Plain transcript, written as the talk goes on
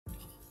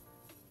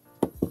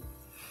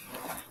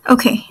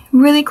Okay,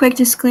 really quick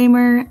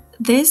disclaimer.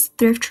 This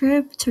thrift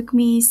trip took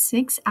me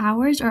 6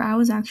 hours, or I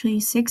was actually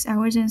 6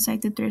 hours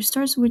inside the thrift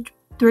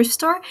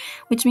store,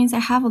 which means I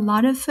have a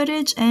lot of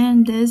footage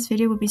and this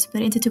video will be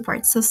split into two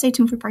parts. So stay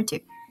tuned for part two.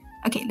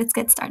 Okay, let's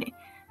get started.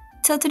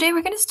 So today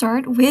we're gonna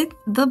start with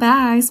the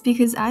bags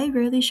because I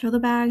rarely show the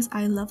bags.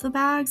 I love the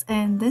bags,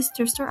 and this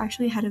thrift store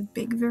actually had a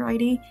big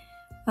variety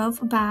of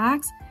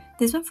bags.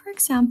 This one, for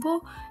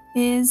example,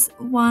 is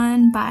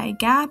one by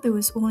Gap. It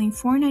was only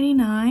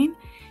 $4.99.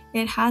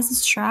 It has a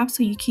strap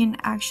so you can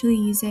actually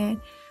use it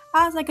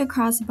as like a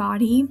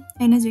crossbody,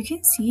 and as you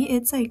can see,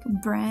 it's like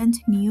brand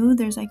new.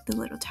 There's like the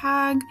little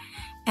tag,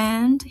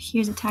 and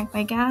here's a tag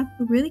by Gap,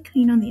 really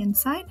clean on the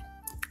inside,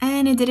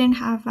 and it didn't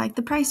have like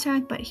the price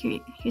tag, but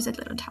here's a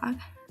little tag.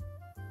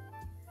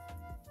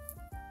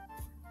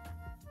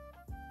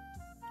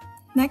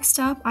 Next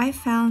up, I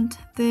found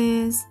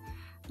this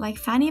like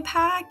fanny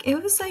pack.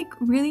 It was like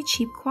really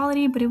cheap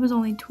quality, but it was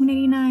only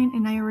 $2.99,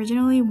 and I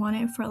originally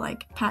wanted it for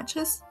like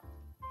patches.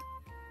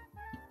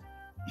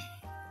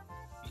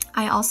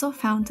 I also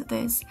found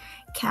this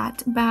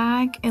cat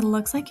bag. It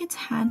looks like it's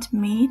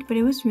handmade, but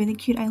it was really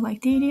cute. I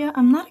like the idea.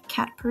 I'm not a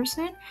cat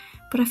person,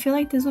 but I feel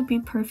like this would be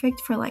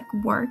perfect for like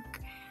work.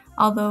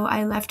 Although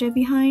I left it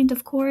behind,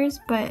 of course,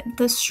 but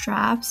the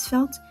straps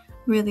felt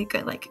really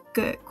good, like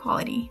good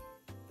quality.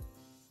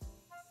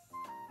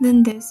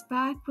 Then this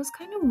bag was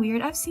kind of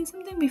weird. I've seen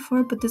something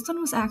before, but this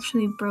one was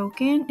actually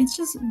broken. It's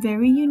just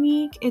very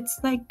unique. It's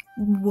like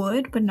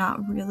wood, but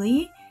not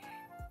really.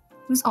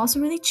 It was also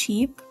really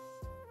cheap.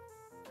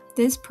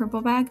 This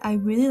purple bag I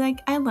really like.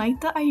 I like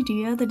the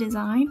idea, the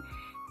design,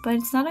 but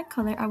it's not a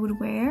color I would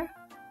wear.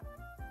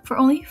 For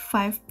only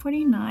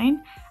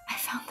 $5.49, I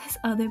found this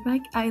other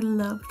bag. I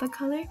love the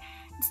color.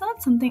 It's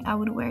not something I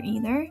would wear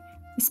either,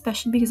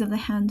 especially because of the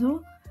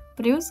handle,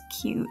 but it was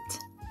cute.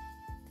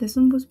 This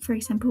one was, for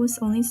example, was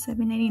only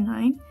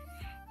 $7.99,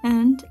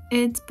 and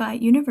it's by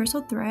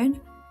Universal Thread.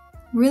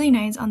 Really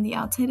nice on the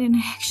outside, and I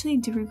actually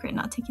do regret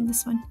not taking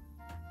this one.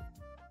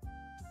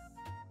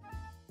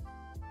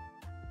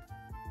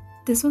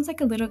 This one's like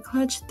a little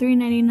clutch,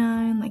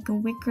 $3.99, like a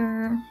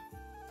wicker.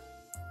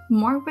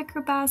 More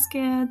wicker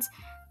baskets.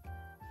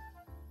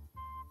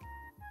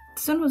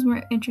 This one was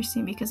more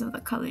interesting because of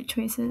the color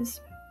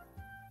choices.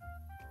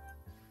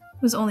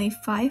 It was only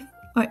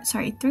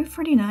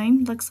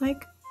 $3.49, looks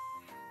like.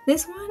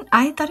 This one,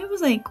 I thought it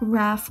was like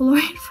Ralph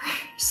Lauren for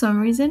some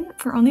reason,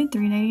 for only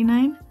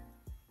 $3.99.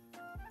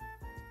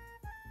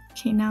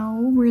 Okay, now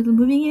we're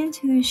moving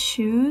into the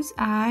shoes.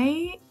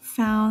 I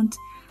found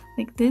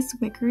like this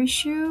wicker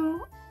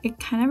shoe. It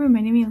kind of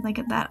reminded me of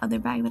like that other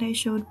bag that I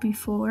showed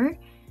before,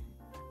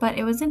 but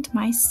it wasn't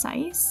my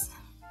size.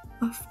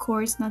 Of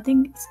course,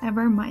 nothing's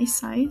ever my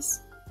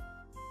size.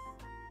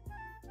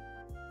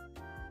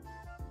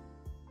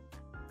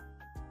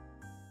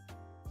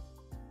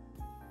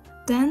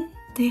 Then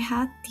they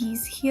had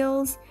these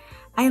heels.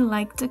 I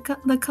liked the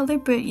color,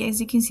 but yeah, as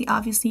you can see,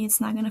 obviously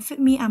it's not gonna fit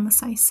me. I'm a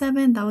size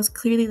 7. That was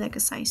clearly like a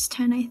size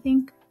 10, I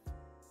think.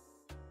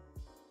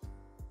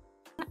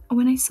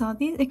 When I saw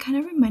these, it kind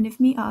of reminded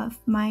me of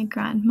my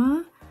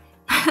grandma.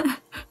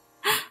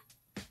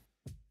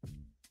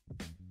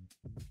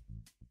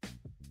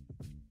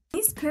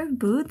 These pair of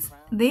boots,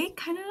 they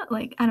kind of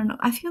like, I don't know,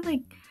 I feel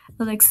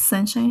like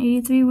Sunshine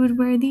 83 would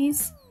wear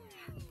these.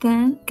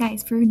 Then,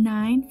 guys, for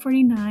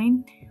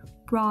 $9.49,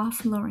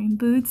 Ralph Lauren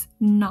boots,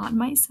 not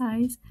my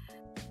size.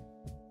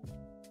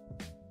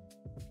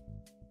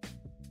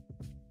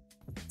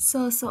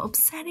 So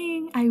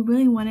upsetting. I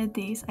really wanted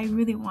these. I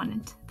really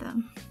wanted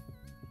them.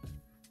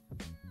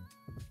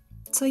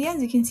 So yeah,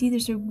 as you can see,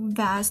 there's a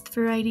vast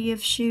variety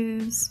of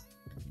shoes.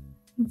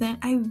 Then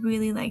I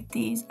really like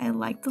these. I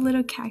like the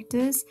little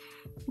cactus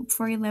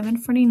for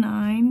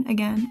 $11.49.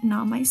 Again,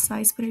 not my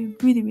size, but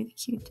really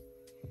cute.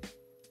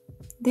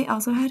 They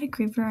also had a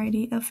great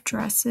variety of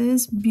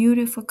dresses,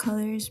 beautiful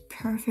colors,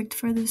 perfect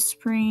for the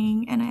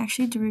spring, and I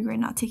actually do regret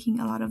not taking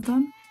a lot of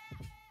them.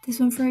 This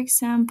one, for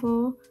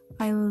example,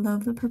 I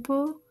love the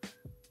purple,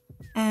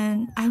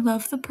 and I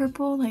love the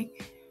purple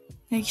like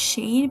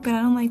shade, but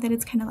I don't like that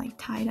it's kind of like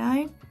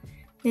tie-dye.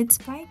 It's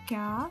by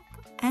Gap,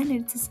 and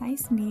it's a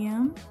size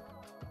medium.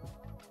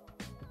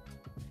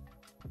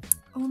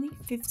 Only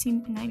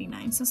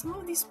 $15.99. So some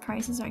of these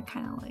prices are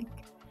kind of like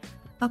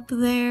up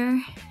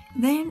there.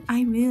 Then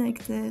I really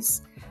like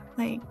this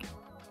like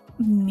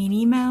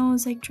Minnie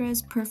Mouse like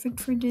dress, perfect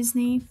for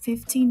Disney,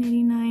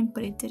 $15.99,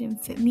 but it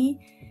didn't fit me.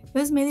 It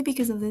was mainly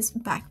because of this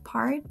back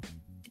part.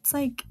 It's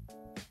like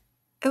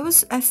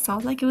I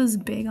felt like it was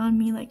big on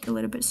me, like a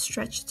little bit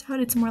stretched out.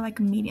 It's more like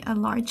a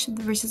large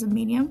versus a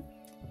medium.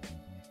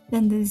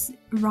 Then this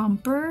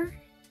romper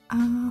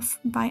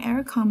by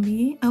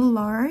Abercrombie, a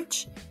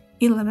large,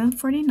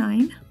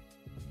 $11.49.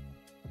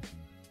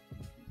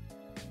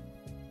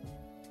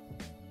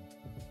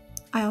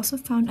 I also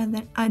found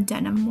a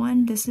denim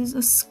one. This is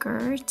a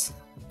skirt,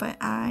 but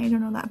I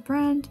don't know that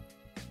brand.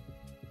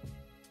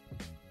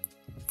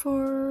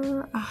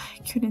 For I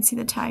couldn't see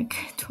the tag.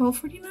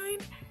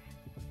 $12.49,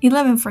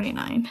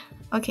 $11.49.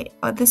 Okay,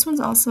 this one's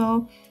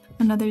also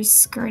another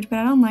skirt, but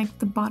I don't like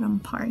the bottom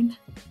part,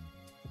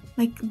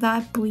 like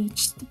that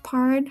bleached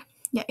part.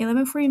 Yeah,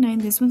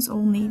 $11.49. This one's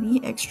Old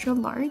Navy, extra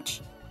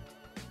large.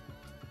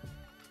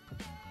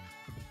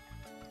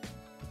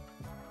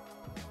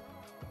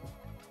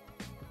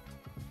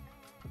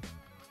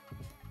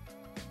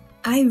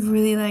 I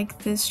really like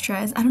this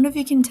dress. I don't know if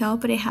you can tell,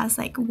 but it has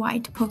like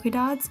white polka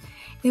dots.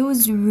 It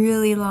was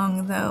really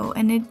long though,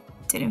 and it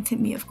didn't fit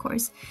me, of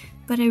course,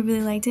 but I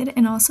really liked it.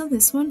 And also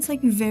this one's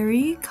like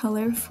very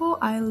colorful.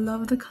 I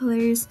love the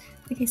colors.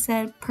 Like I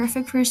said,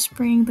 perfect for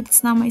spring, but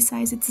it's not my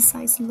size. It's a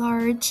size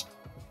large.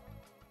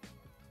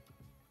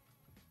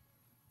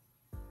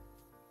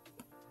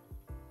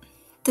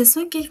 This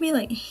one gave me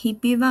like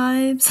hippie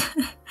vibes.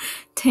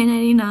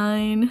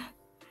 $10.99.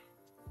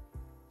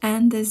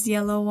 And this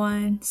yellow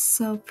one,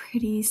 so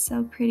pretty for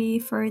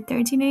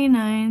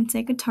 $13.99. It's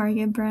like a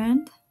Target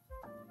brand.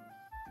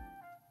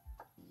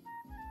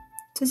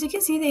 So as you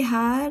can see, they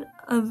had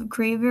a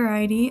great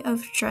variety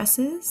of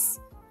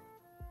dresses.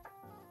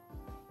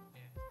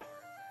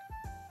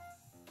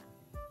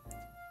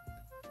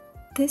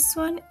 This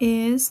one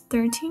is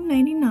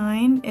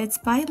 $13.99. It's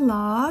by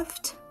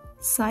Loft,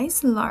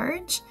 size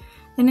large.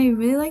 And I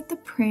really like the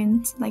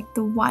print, like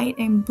the white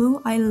and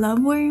blue. I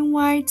love wearing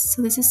white,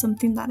 so this is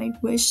something that I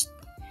wish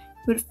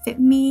would fit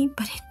me,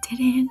 but it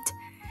didn't.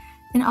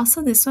 And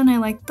also this one, I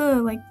like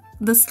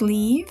the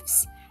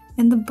sleeves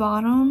and the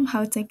bottom,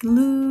 how it's like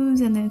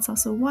loose, and then it's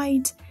also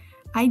white.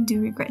 I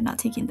do regret not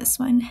taking this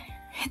one.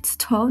 It's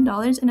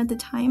 $12, and at the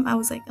time I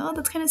was like, oh,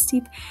 that's kind of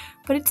steep,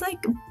 but it's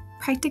like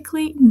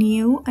practically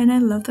new, and I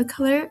love the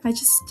color. I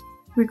just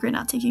regret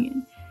not taking it.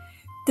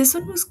 This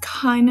one was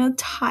kind of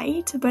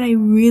tight, but I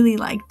really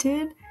liked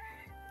it.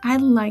 I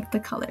like the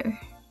color.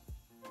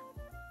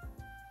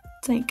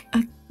 It's like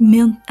a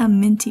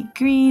minty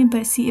green,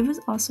 but see, it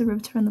was also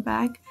ripped from the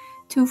back.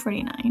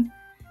 $2.49. And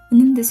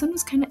then this one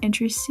was kind of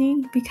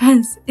interesting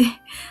because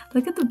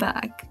look at the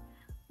back.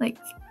 Like,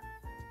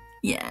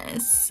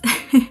 yes.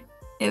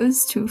 It was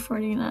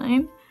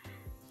 $2.49.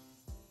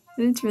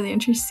 It's really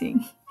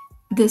interesting.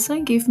 This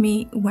one gave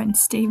me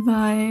Wednesday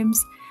vibes.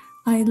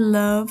 I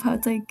love how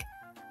it's like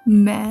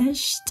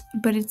meshed,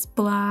 but it's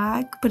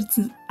black, but it's,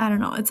 I don't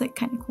know, it's like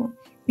kind of cool.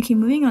 Okay,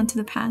 moving on to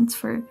the pants.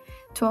 For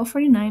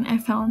 $12.49, I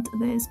found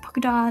this polka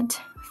dot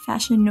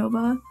Fashion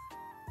Nova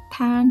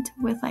pant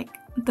with like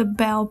the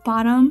bell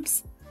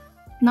bottoms.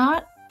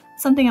 Not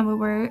something I would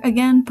wear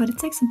again, but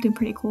it's like something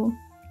pretty cool.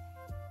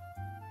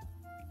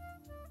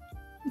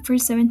 For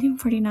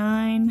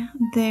 $17.49,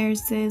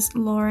 there's this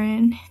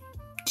Lauren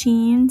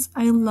jeans.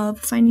 I love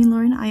finding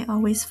Lauren. I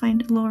always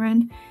find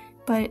Lauren,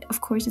 but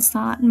of course it's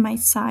not my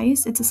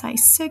size. It's a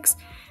size 6.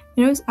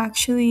 It was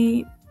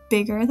actually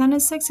bigger than a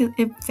 6.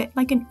 It fit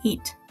like an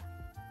 8.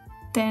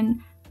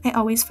 Then I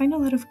always find a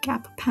lot of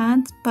Gap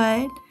pants,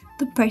 but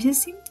the prices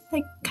seem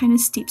like kind of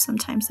steep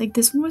sometimes. Like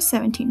this one was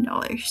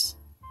 $17.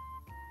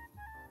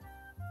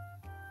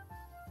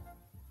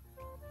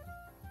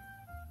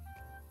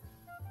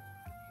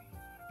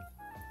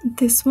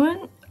 This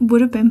one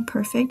would have been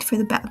perfect for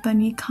the Bad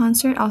Bunny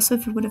concert, also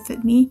if it would have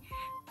fit me,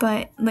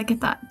 but like I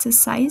thought, it's a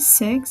size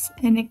 6,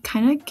 and it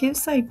kind of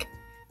gives like,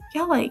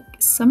 yeah, like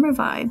summer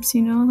vibes,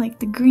 you know, like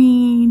the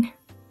green.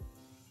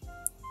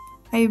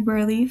 I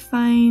rarely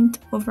find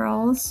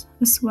overalls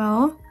as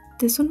well.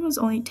 This one was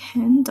only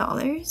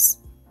 $10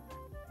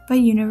 by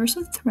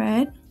Universal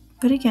Thread,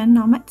 but again,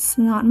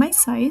 not my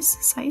size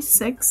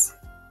 6.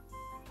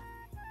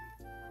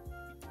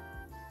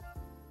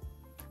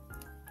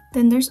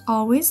 Then there's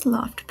always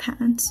Loft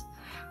pants.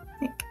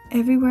 Like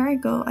everywhere I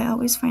go, I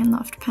always find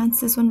Loft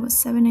pants. This one was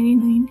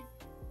 $7.99.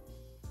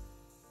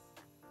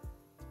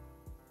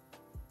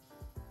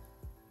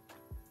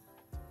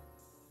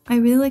 I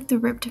really like the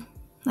ripped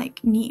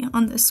like knee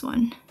on this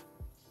one.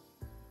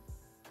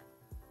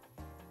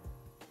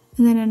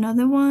 And then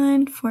another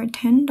one for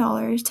 $10,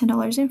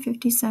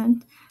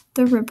 $10.50.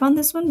 The rip on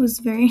this one was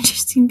very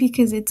interesting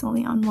because it's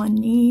only on one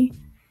knee.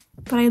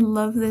 But I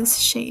love this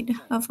shade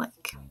of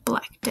like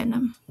black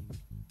denim.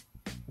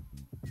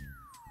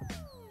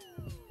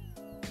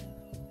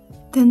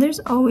 Then there's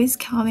always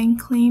Calvin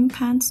Klein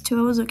pants too.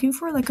 I was looking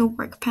for like a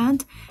work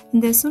pant,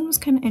 and this one was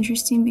kind of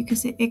interesting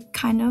because it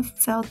kind of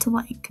felt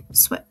like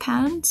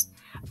sweatpants,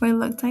 or it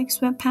looked like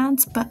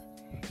sweatpants, but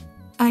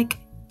like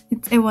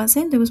it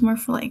wasn't. It was more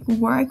for like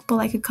work, but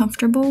like a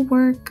comfortable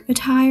work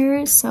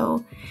attire.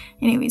 So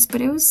anyways,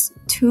 but it was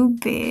too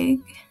big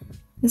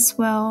as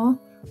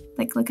well.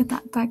 Like look at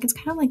that back, it's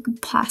kind of like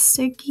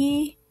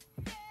plasticky.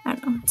 I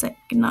don't know, it's like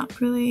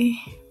not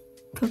really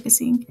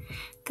focusing.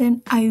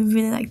 Then I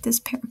really like this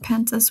pair of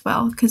pants as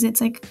well because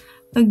it's like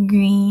a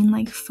green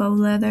like faux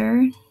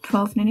leather,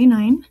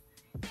 $12.99.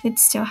 It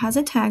still has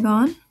a tag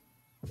on.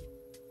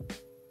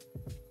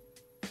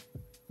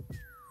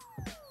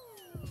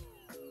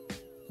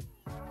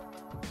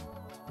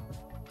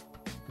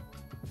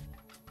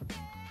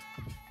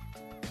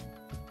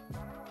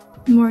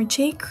 More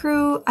J.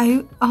 Crew.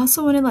 I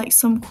also wanted like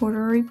some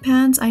corduroy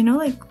pants. I know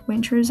like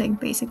winter is like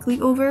basically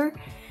over,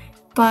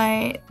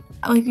 but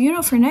like, you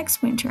know, for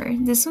next winter.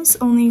 This one's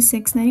only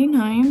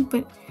 $6.99,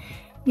 but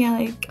yeah,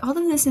 like all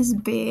of this is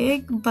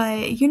big,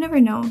 but you never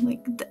know.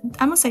 Like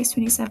I'm a size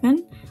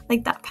 27,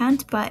 like that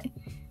pant, but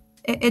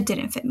it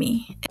didn't fit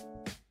me.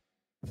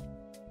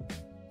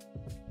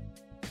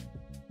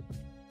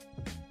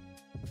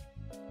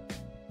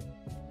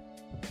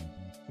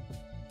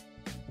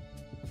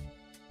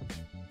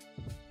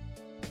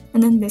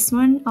 And then this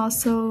one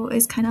also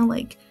is kind of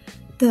like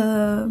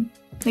the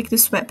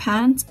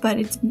sweatpants, but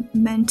it's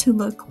meant to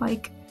look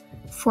like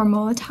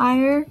formal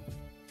attire.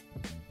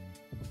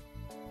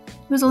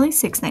 It was only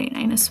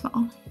 $6.99 as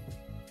well.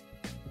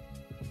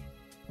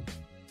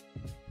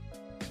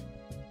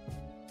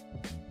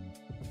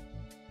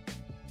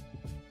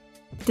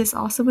 This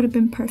also would have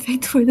been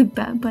perfect for the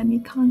Bad Bunny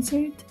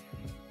concert.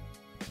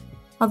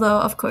 Although,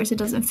 of course, it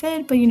doesn't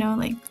fit, but you know,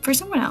 like for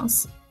someone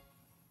else.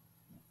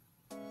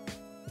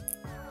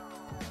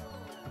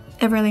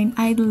 Everlane,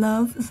 I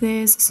love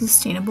this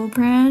sustainable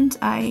brand.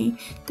 I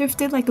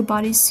thrifted like a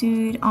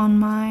bodysuit on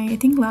my, I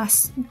think,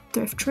 last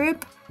thrift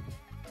trip.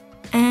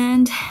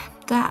 And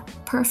that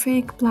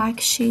perfect black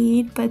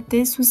shade, but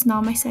this was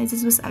not my size.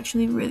 This was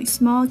actually really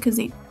small because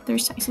their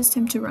sizes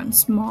tend to run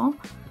small.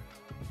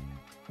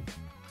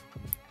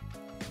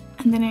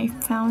 And then I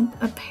found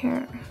a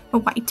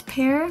white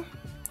pair.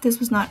 This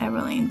was not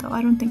Everlane though,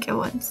 I don't think it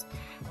was.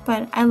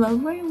 But I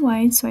love wearing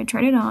white, so I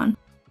tried it on.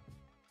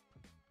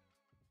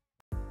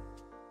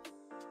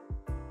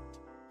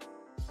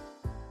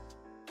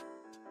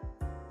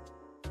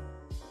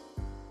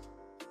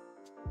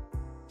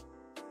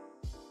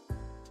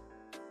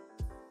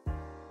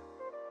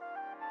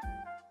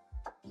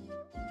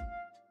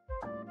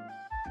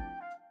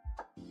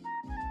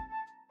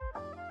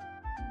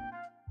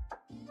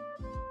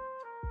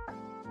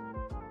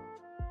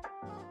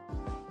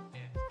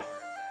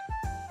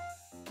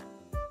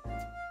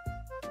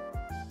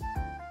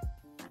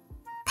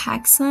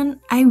 PacSun,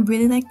 I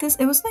really like this.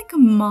 It was like a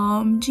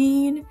mom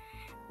jean,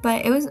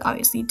 but it was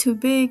obviously too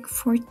big,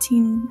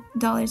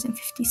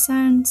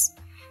 $14.50.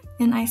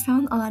 And I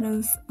found a lot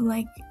of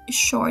like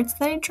shorts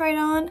that I tried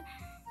on,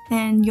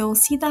 and you'll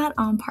see that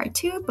on part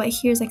 2. But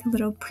here's like a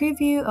little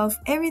preview of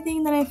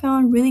everything that I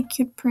found. Really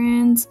cute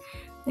prints,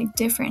 like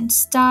different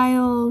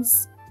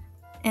styles,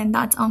 and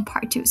that's on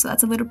part 2. So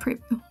that's a little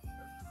preview.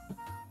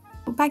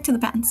 Back to the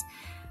pants.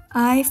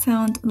 I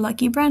found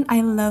Lucky brand.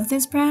 I love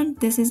this brand.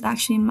 This is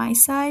actually my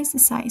size,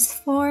 size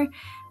 4,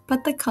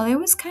 but the color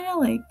was kind of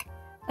like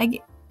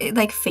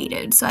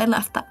faded, so I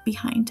left that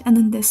behind. And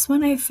then this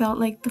one, I felt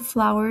like the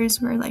flowers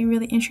were like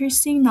really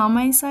interesting. Not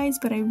my size,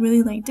 but I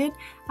really liked it.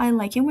 I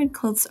like it when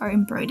clothes are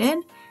embroidered.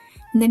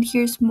 And then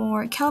here's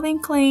more Calvin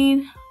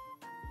Klein,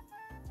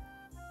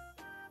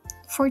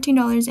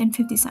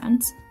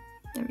 $14.50.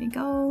 There we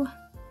go.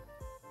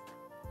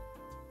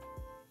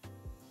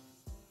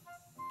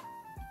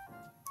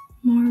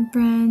 More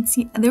brands.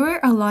 See, there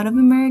were a lot of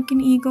American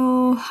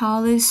Eagle,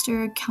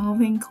 Hollister,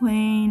 Calvin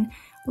Klein,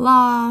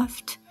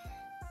 Loft.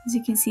 As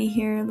you can see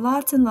here,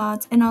 lots and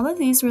lots. And all of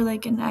these were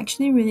like in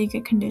actually really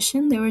good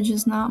condition. They were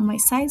just not my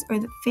size or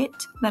the fit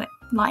that I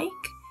like.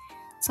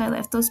 So I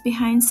left those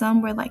behind.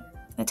 Some were like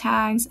the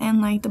tags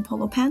and like the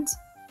polo pants.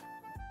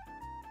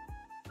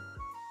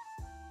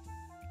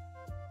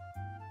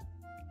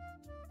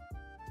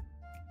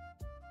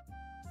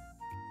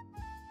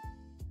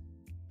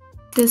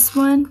 This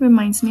one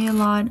reminds me a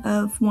lot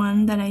of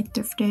one that I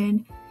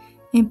thrifted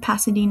in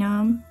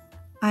Pasadena.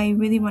 I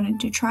really wanted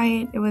to try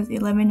it. It was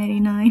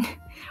 $11.99,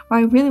 or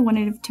I really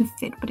wanted it to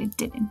fit, but it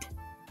didn't.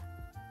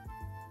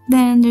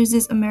 Then there's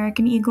this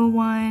American Eagle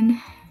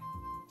one.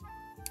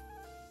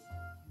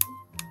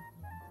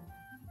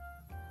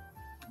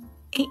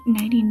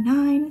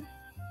 $8.99.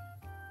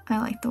 I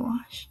like the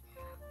wash.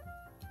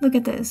 Look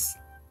at this.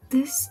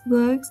 This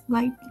looks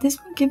like, this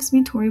one gives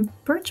me Tory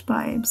Burch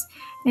vibes,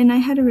 and I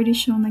had already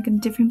shown like a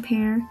different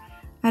pair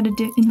on a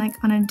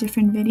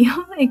different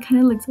video. It kind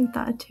of looks like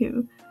that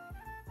too.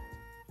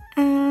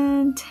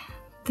 And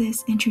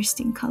this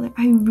interesting color,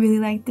 I really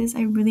like this.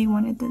 I really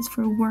wanted this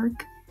for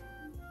work,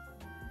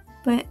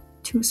 but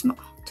too small.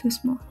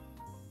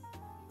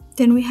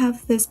 Then we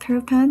have this pair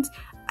of pants.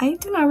 I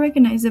do not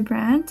recognize the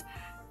brand,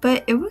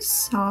 but it was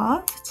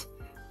soft,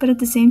 but at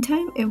the same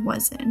time it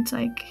wasn't.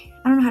 Like,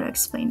 I don't know how to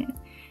explain it.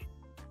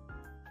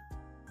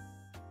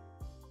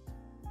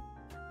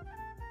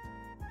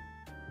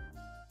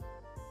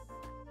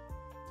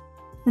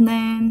 And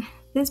then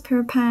this pair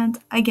of pants,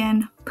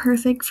 again,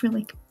 perfect for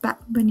like Bad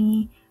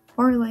Bunny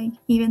or like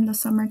even the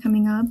summer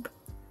coming up.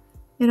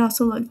 It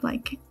also looked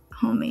like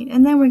homemade.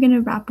 And then we're gonna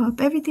wrap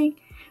up everything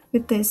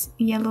with this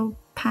yellow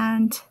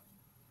pant.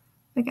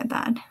 Look at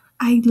that.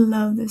 I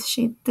love this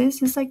shade.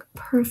 This is like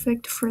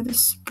perfect for the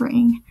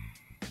spring.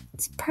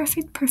 It's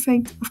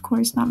perfect. Of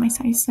course, not my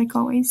size like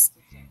always.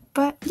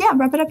 But yeah,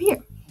 wrap it up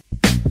here.